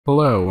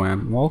Hello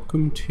and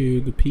welcome to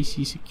the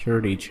PC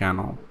Security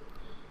channel.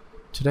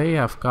 Today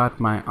I've got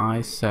my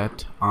eyes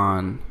set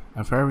on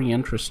a very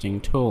interesting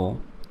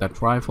tool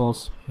that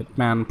rivals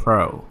Hitman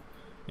Pro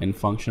in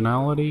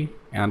functionality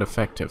and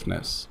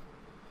effectiveness.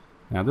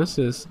 Now this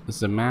is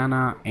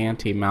Zemana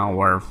Anti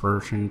Malware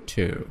version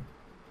 2.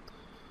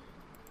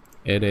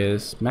 It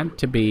is meant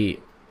to be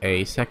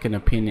a second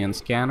opinion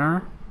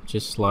scanner,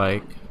 just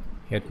like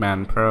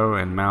Hitman Pro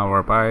and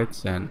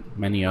Malwarebytes and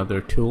many other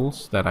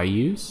tools that I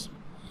use.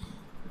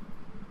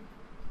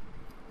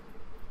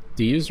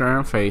 The user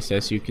interface,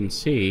 as you can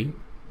see,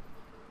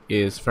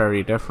 is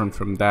very different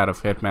from that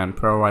of Hitman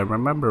Pro. I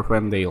remember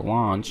when they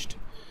launched,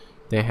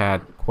 they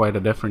had quite a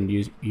different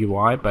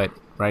UI, but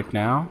right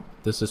now,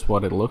 this is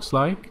what it looks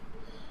like.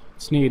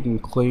 It's neat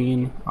and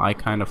clean. I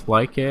kind of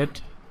like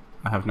it.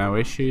 I have no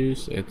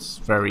issues. It's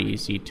very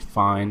easy to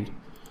find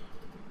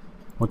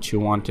what you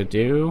want to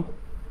do.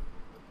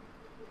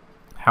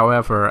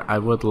 However, I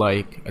would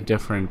like a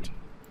different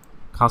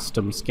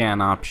custom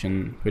scan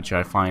option, which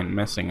I find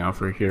missing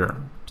over here,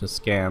 to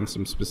scan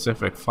some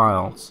specific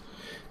files.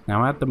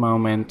 Now at the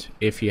moment,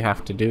 if you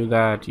have to do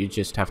that, you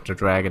just have to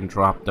drag and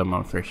drop them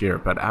over here,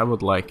 but I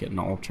would like an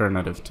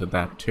alternative to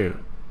that too.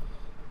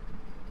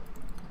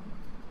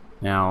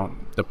 Now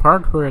the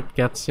part where it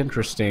gets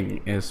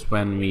interesting is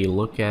when we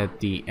look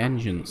at the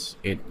engines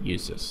it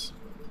uses.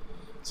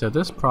 So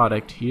this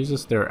product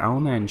uses their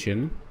own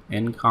engine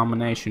in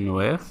combination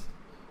with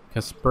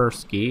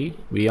Kaspersky.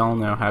 We all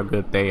know how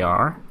good they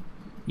are.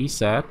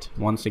 ESET,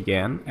 once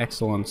again,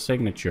 excellent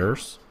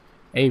signatures.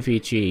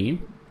 AVG,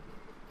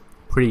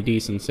 pretty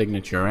decent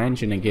signature.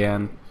 Engine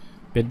again.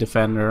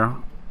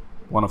 Bitdefender,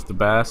 one of the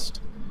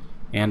best.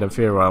 And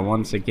Avira,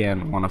 once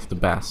again, one of the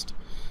best.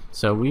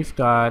 So we've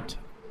got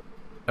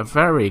a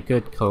very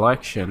good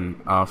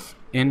collection of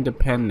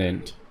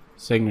independent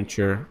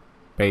signature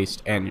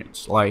based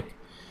engines. Like,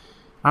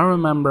 I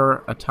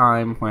remember a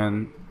time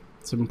when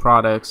some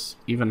products,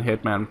 even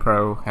Hitman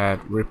Pro,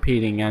 had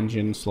repeating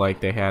engines, like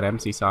they had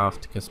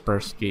MCSoft,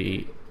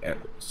 Kaspersky,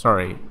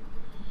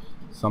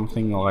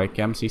 something like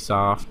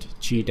MCSoft,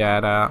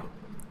 GData,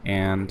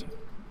 and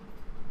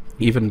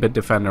even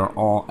Bitdefender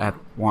all at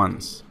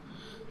once.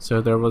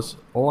 So there was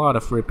a lot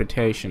of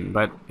repetition,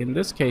 but in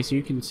this case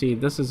you can see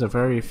this is a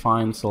very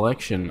fine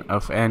selection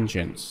of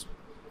engines.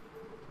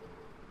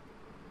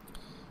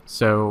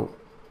 So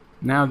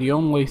now the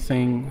only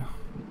thing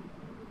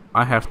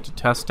I have to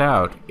test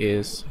out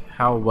is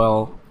how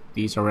well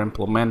these are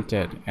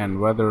implemented and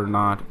whether or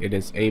not it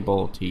is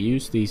able to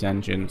use these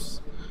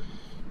engines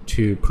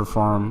to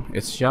perform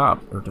its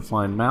job, or to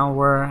find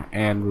malware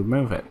and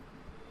remove it.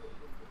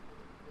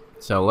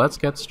 So let's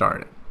get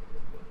started.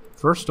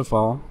 First of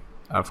all,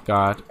 I've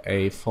got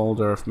a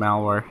folder of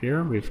malware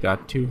here. We've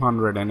got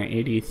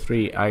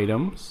 283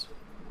 items.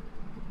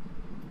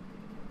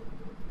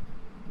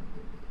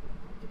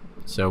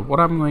 So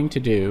what I'm going to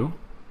do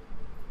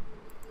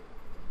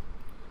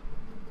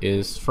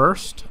is,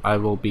 first I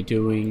will be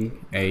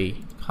doing a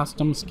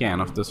custom scan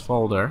of this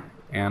folder,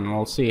 and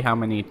we'll see how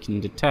many it can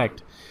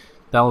detect.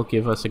 That'll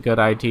give us a good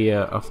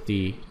idea of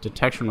the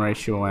detection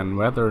ratio and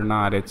whether or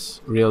not it's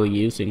really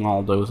using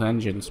all those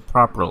engines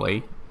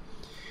properly.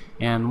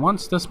 And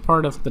once this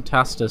part of the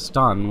test is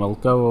done, we'll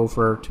go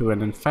over to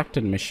an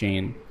infected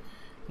machine,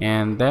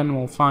 and then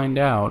we'll find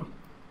out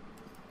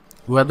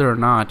whether or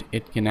not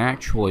it can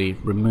actually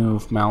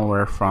remove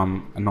malware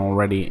from an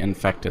already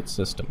infected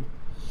system.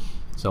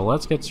 So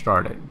let's get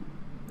started.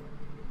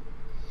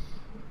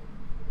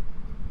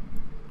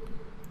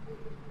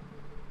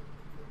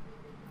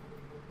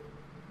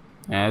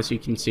 As you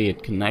can see,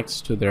 it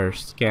connects to their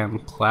scan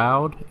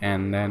cloud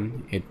and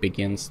then it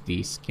begins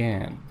the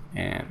scan.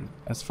 And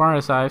as far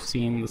as I've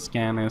seen, the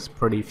scan is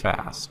pretty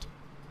fast.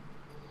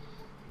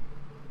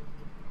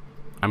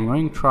 I'm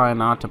going to try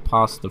not to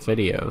pause the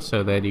video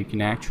so that you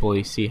can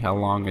actually see how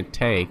long it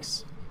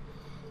takes,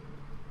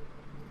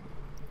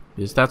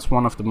 because that's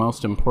one of the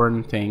most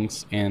important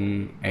things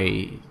in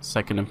a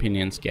second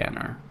opinion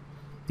scanner,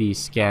 these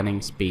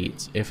scanning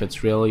speeds. If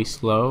it's really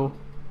slow,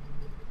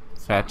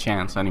 fat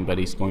chance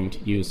anybody's going to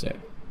use it.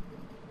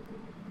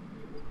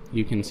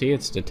 You can see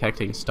it's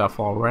detecting stuff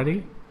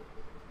already.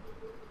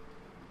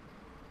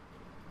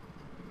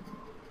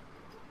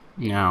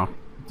 Now,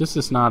 this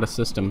is not a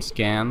system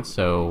scan,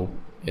 so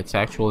it's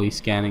actually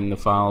scanning the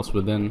files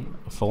within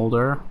a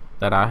folder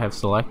that I have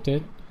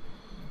selected.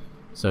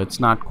 So it's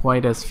not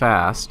quite as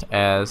fast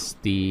as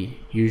the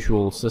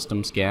usual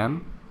system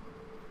scan.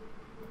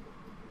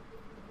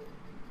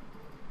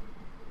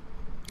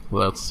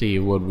 Let's see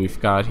what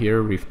we've got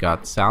here. We've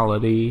got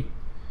Sality,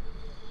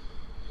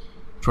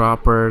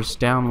 droppers,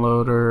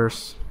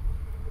 downloaders.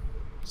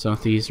 Some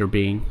of these are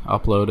being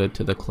uploaded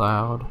to the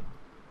cloud.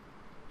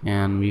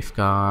 And we've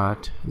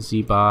got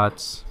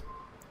ZBots,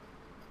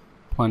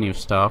 plenty of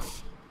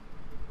stuff.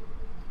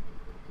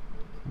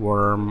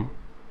 Worm.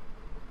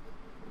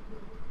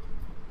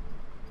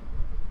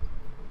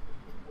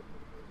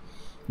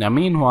 Now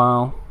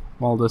meanwhile,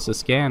 while this is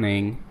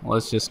scanning,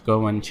 let's just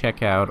go and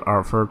check out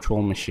our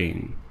virtual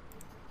machine.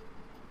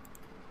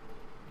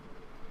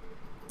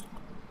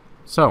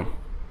 So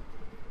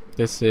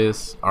this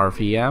is our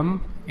VM,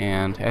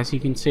 and as you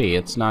can see,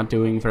 it's not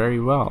doing very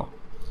well.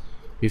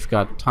 We've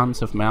got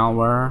tons of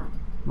malware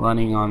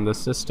running on the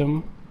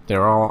system.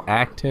 They're all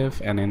active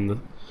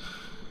and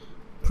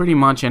pretty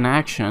much in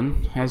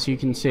action. As you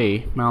can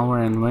see,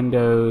 malware in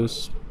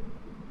Windows,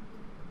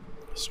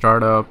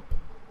 startup,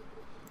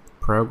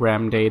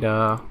 program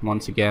data,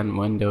 once again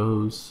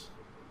Windows.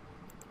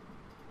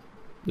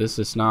 This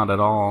is not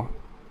at all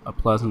a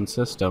pleasant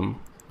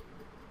system.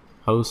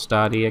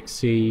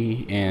 Host.exe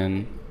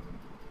in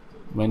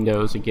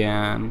Windows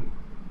again.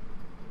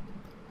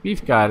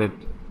 We've got it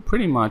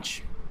pretty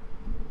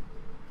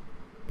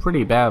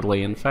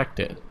badly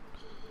infected.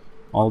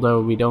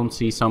 Although we don't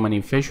see so many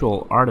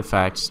visual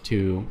artifacts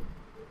to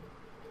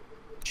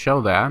show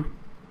that,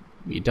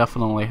 we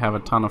definitely have a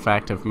ton of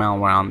active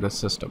malware on this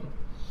system.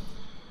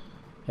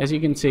 As you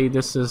can see,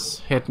 this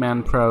is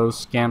Hitman Pro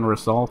scan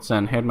results,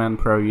 and Hitman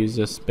Pro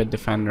uses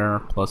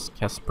Bitdefender plus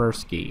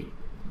Kaspersky.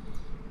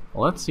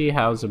 Let's see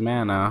how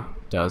Zemana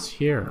does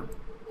here.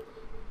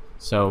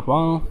 So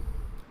while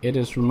it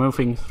is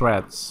removing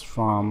threats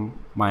from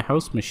my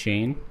host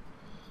machine,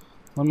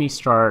 let me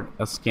start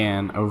a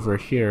scan over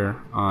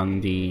here on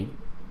the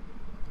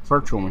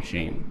virtual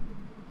machine.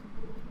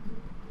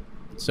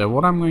 So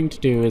what I'm going to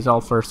do is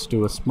I'll first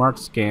do a smart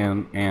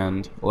scan,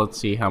 and let's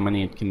see how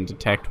many it can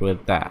detect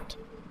with that.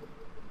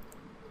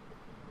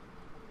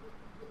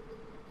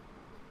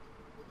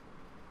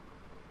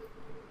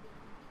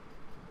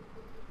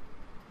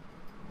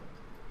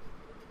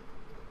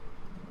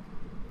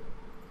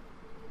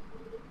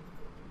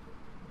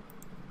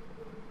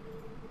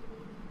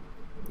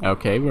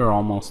 Okay, we're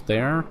almost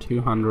there.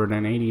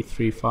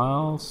 283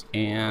 files,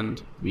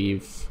 and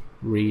we've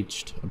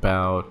reached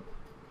about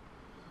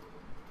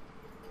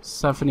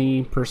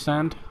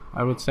 70%,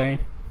 I would say.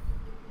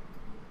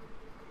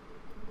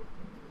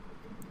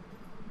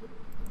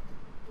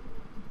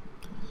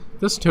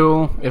 This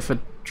tool, if it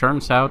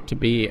turns out to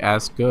be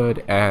as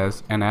good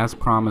as and as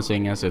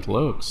promising as it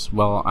looks,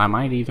 well, I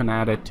might even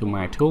add it to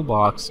my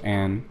toolbox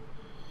and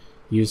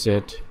use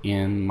it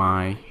in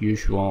my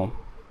usual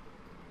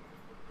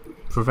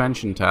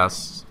prevention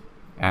tests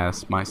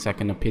as my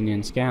second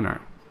opinion scanner.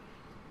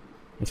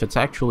 If it's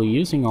actually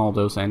using all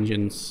those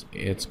engines,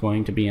 it's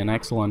going to be an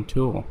excellent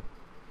tool.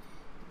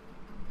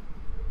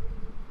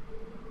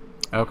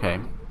 Okay,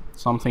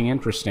 something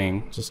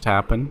interesting just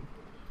happened.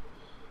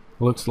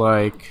 Looks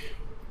like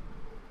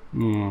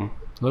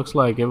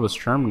it was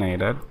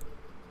terminated.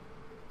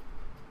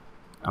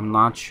 I'm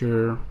not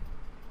sure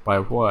by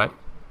what.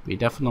 We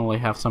definitely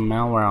have some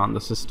malware on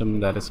the system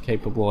that is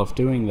capable of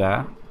doing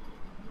that.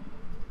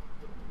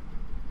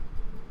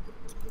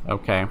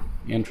 Okay,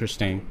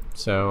 interesting.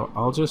 So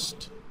I'll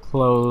just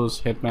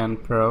close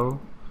Hitman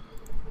Pro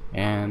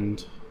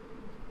and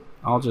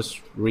I'll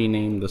just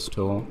rename this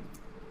tool,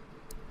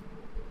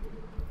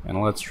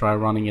 and let's try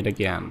running it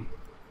again.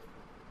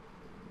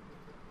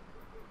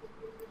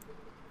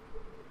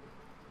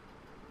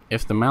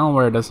 If the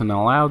malware doesn't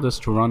allow this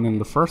to run in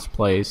the first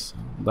place,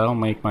 that'll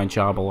make my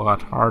job a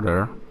lot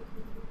harder.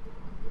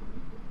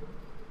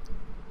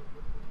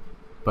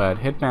 But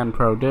Hitman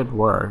Pro did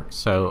work,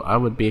 so I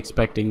would be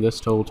expecting this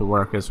tool to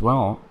work as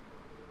well.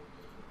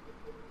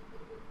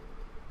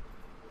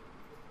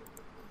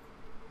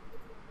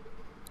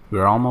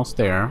 We're almost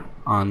there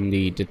on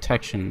the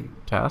detection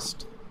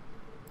test.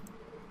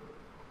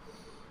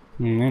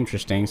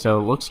 Interesting, so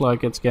it looks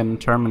like it's getting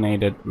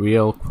terminated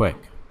real quick.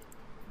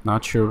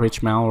 Not sure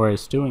which malware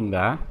is doing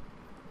that.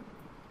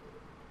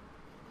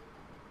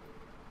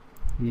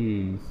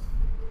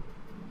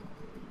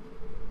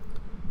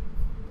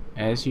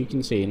 As you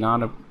can see,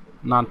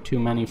 not too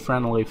many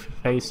friendly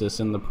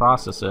faces in the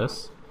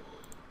processes.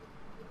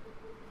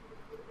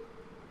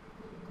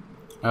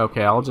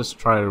 Okay, I'll just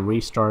try to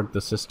restart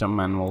the system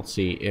and we'll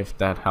see if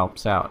that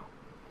helps out.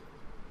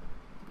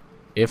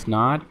 If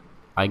not,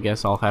 I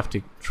guess I'll have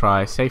to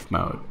try safe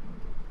mode.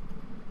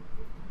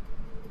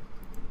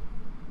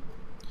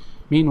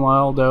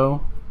 Meanwhile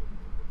though,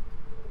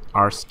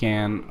 our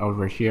scan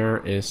over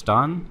here is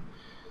done,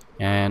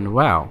 and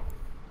wow,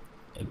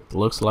 it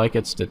looks like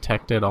it's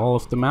detected all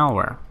of the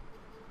malware.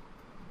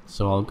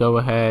 So I'll go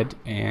ahead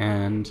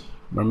and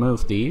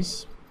remove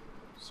these.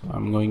 So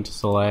I'm going to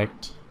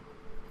select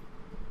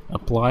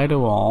apply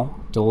to all,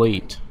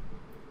 delete.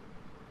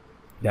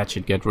 That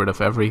should get rid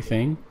of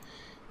everything.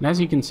 And as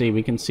you can see,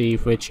 we can see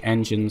which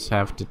engines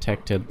have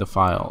detected the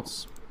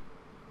files.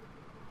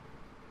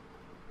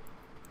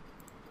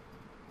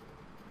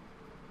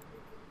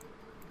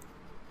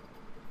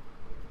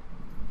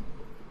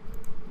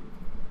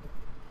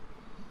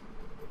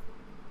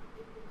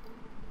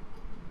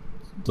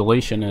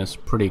 Deletion is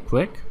pretty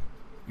quick,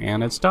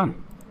 and it's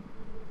done.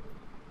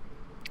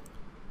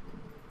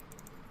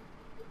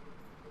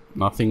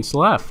 Nothing's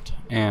left,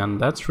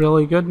 and that's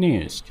really good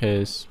news,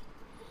 because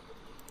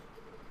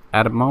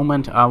at a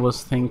moment I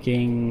was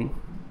thinking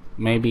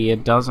maybe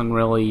it doesn't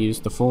really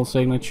use the full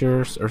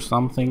signatures or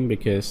something,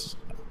 because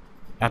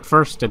at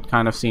first it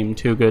kind of seemed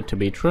too good to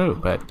be true,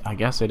 but I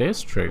guess it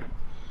is true.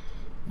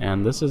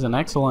 And this is an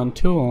excellent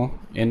tool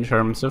in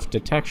terms of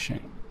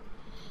detection.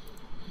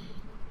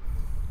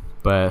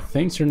 But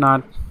things are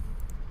not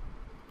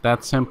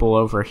that simple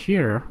over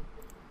here.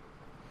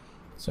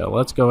 So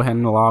let's go ahead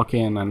and log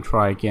in and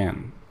try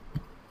again.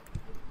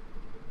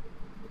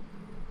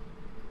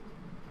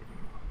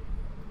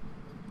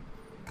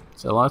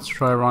 So let's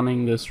try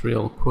running this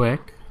real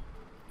quick,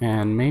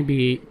 and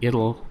maybe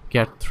it'll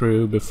get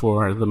through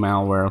before the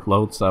malware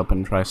loads up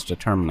and tries to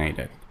terminate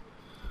it.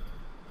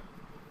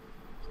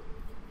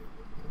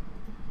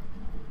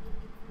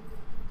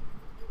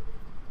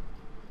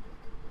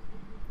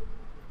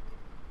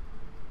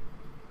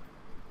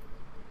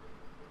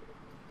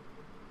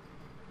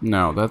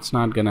 No, that's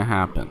not gonna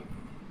happen.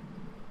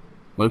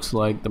 Looks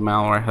like the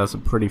malware has a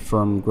pretty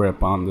firm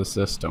grip on the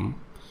system.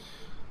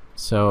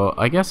 So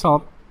I guess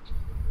I'll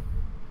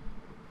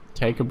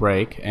take a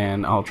break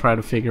and I'll try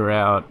to figure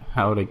out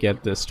how to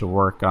get this to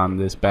work on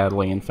this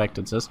badly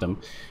infected system.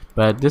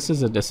 But this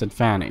is a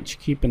disadvantage.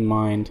 Keep in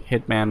mind,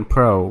 Hitman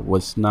Pro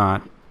was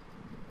not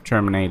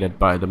terminated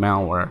by the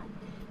malware,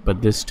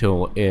 but this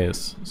tool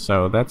is.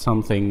 So that's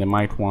something they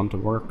might want to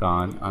work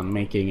on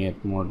making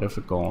it more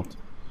difficult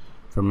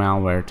for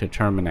malware to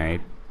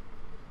terminate,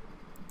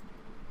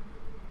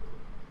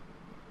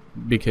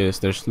 because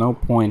there's no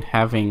point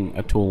having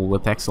a tool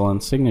with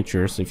excellent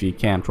signatures if you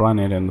can't run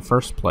it in the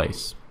first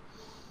place.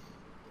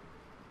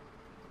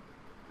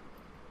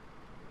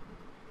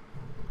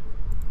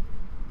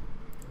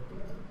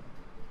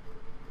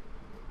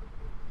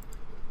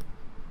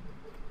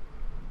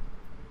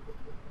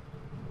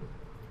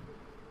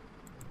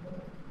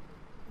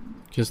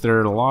 Because there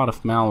are a lot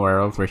of malware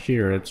over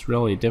here, it's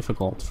really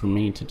difficult for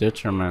me to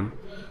determine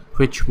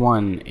which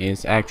one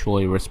is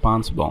actually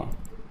responsible.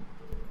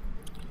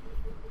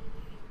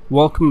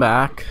 Welcome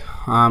back.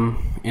 I'm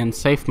in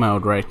safe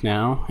mode right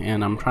now,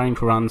 and I'm trying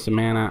to run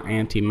Zemana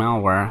Anti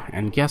Malware,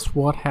 and guess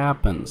what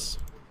happens?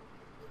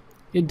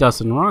 It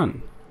doesn't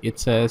run. It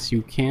says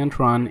you can't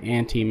run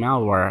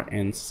anti-malware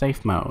in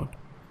safe mode.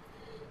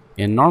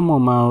 In normal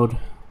mode,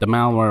 the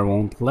malware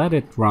won't let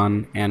it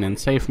run, and in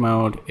safe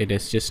mode, it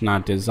is just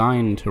not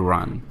designed to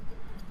run.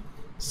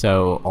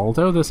 So,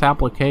 although this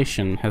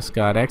application has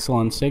got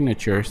excellent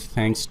signatures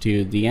thanks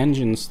to the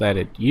engines that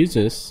it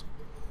uses,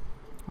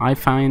 I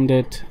find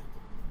it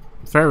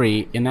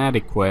very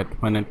inadequate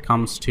when it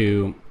comes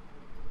to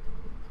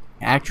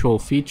actual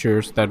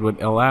features that would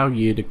allow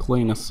you to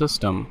clean a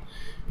system.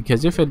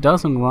 Because if it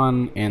doesn't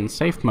run in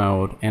safe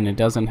mode, and it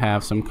doesn't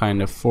have some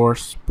kind of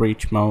force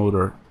breach mode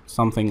or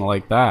something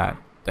like that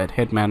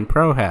Hitman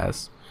Pro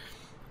has,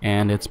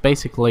 and it's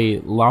basically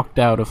locked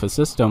out of a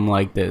system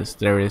like this,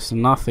 there is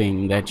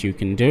nothing that you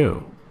can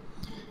do.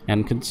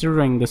 And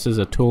considering this is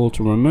a tool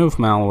to remove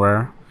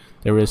malware,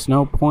 there is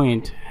no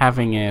point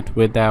having it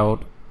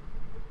without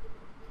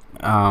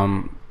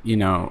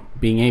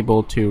being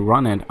able to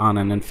run it on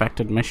an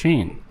infected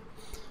machine.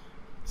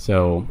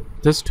 So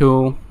this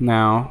tool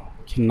now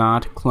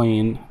cannot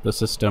clean the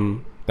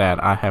system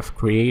that I have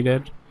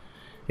created.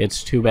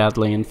 It's too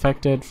badly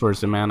infected for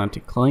Zemana to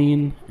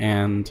clean,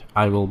 and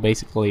I will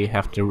basically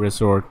have to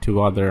resort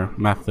to other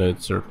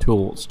methods or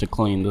tools to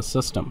clean the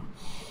system.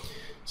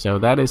 So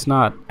that is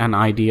not an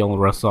ideal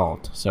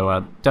result. So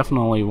I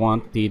definitely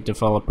want the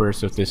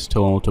developers of this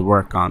tool to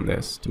work on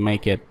this, to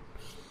make it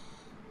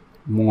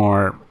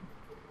more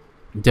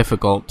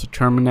difficult to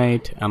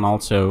terminate, and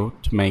also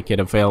to make it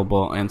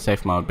available in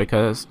safe mode,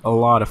 because a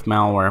lot of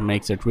malware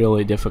makes it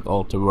really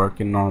difficult to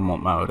work in normal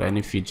mode, and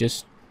if you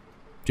just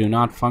do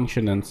not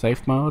function in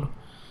safe mode,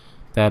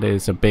 that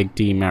is a big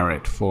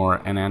demerit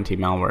for an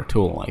anti-malware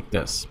tool like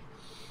this.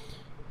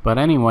 But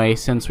anyway,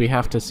 since we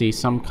have to see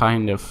some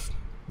kind of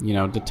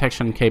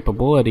detection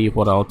capability,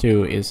 what I'll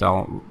do is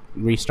I'll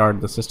restart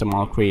the system,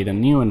 I'll create a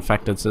new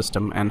infected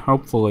system, and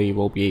hopefully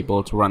we'll be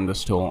able to run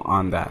this tool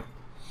on that.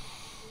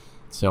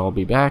 So I'll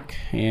be back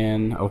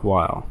in a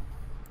while.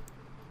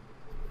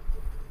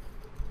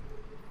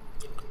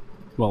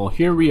 Well,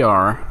 here we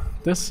are.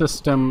 This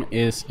system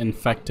is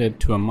infected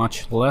to a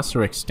much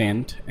lesser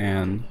extent,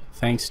 and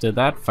thanks to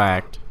that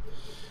fact,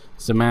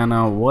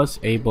 Zemana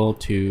was able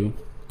to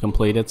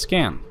complete its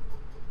scan.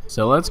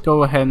 So let's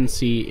go ahead and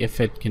see if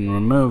it can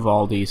remove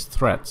all these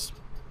threats.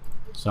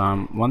 So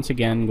I'm once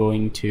again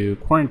going to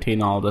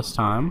quarantine all this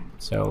time,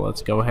 so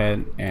let's go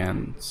ahead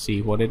and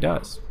see what it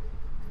does.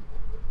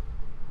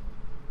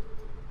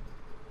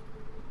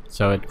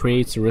 So it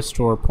creates a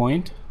restore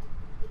point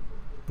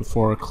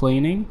before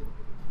cleaning,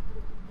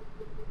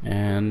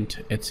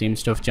 and it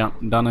seems to have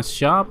done its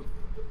job.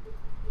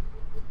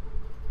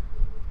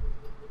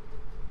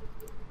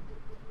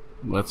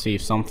 Let's see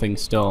if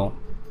something's still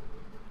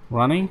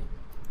running.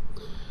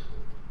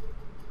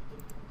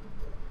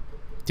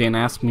 Didn't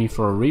ask me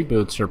for a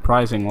reboot,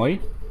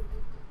 surprisingly.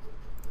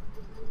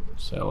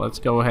 So let's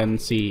go ahead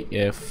and see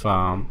if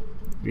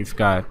we've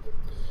got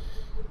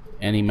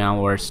any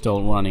malware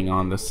still running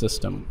on the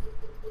system.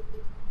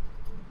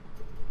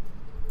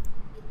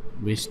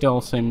 We still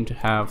seem to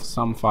have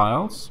some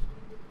files.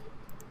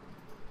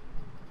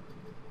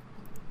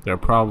 They're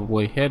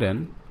probably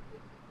hidden.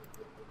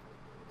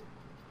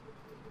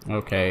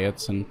 Okay,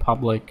 it's in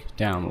public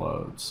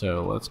download,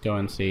 so let's go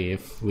and see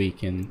if we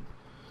can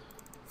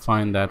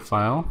find that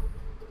file.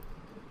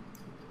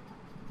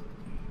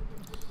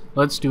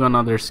 Let's do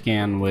another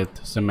scan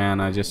with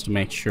Zemana just to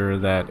make sure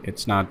that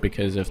it's not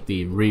because of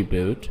the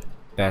reboot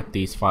that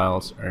these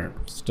files are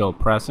still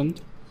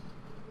present.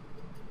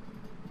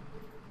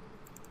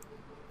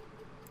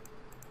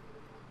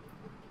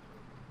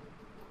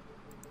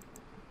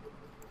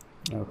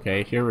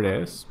 Okay, here it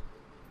is.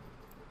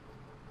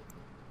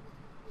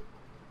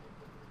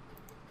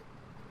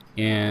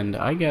 And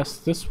I guess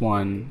this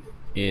one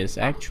is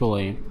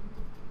actually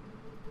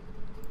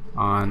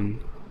on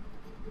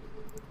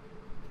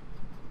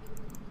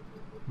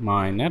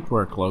my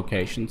network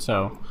location,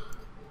 so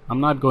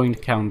I'm not going to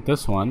count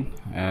this one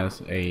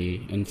as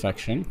a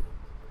infection.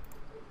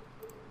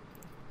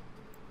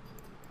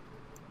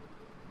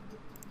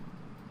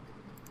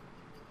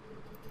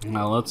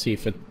 Now let's see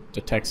if it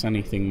detects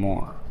anything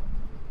more.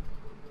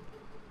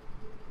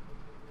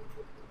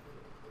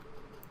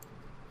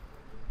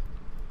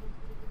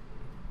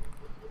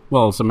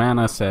 Well,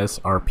 Zemana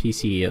says our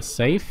PC is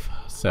safe,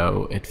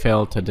 so it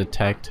failed to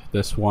detect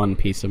this one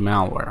piece of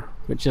malware,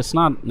 which is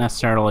not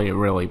necessarily a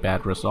really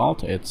bad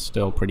result. It's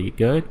still pretty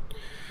good,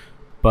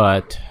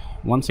 but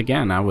once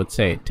again, I would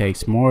say it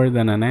takes more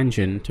than an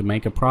engine to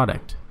make a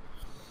product.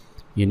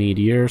 You need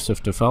years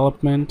of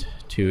development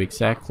to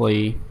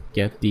exactly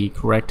get the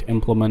correct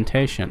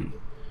implementation,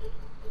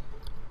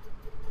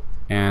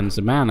 and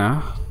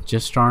Zemana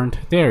just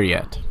aren't there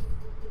yet.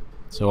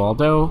 So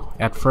although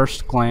at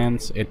first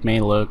glance it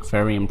may look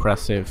very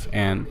impressive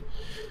and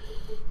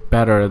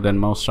better than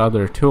most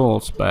other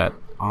tools, but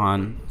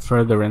on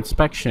further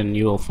inspection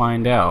you will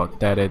find out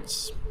that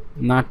it's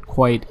not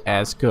quite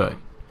as good.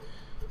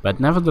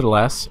 But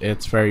nevertheless,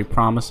 it's very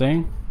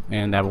promising,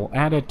 and I will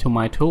add it to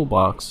my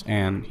toolbox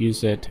and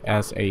use it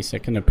as a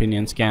second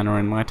opinion scanner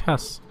in my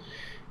tests.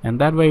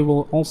 And that way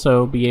we'll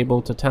also be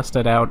able to test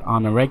it out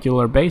on a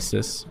regular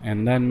basis,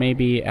 and then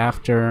maybe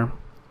after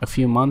a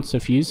few months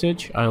of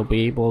usage I'll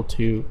be able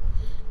to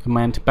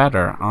comment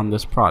better on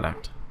this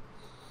product.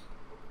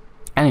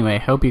 Anyway,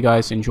 hope you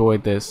guys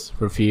enjoyed this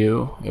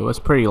review. It was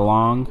pretty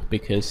long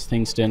because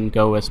things didn't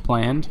go as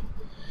planned,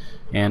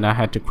 and I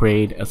had to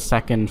create a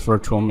second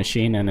virtual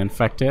machine and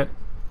infect it.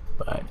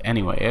 But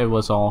anyway, it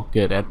was all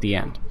good at the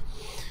end.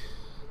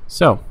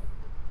 So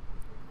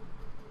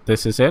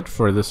this is it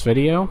for this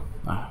video.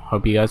 I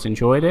hope you guys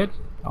enjoyed it.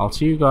 I'll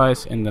see you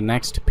guys in the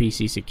next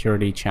PC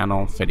Security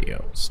channel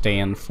video. Stay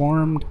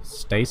informed,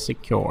 stay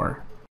secure.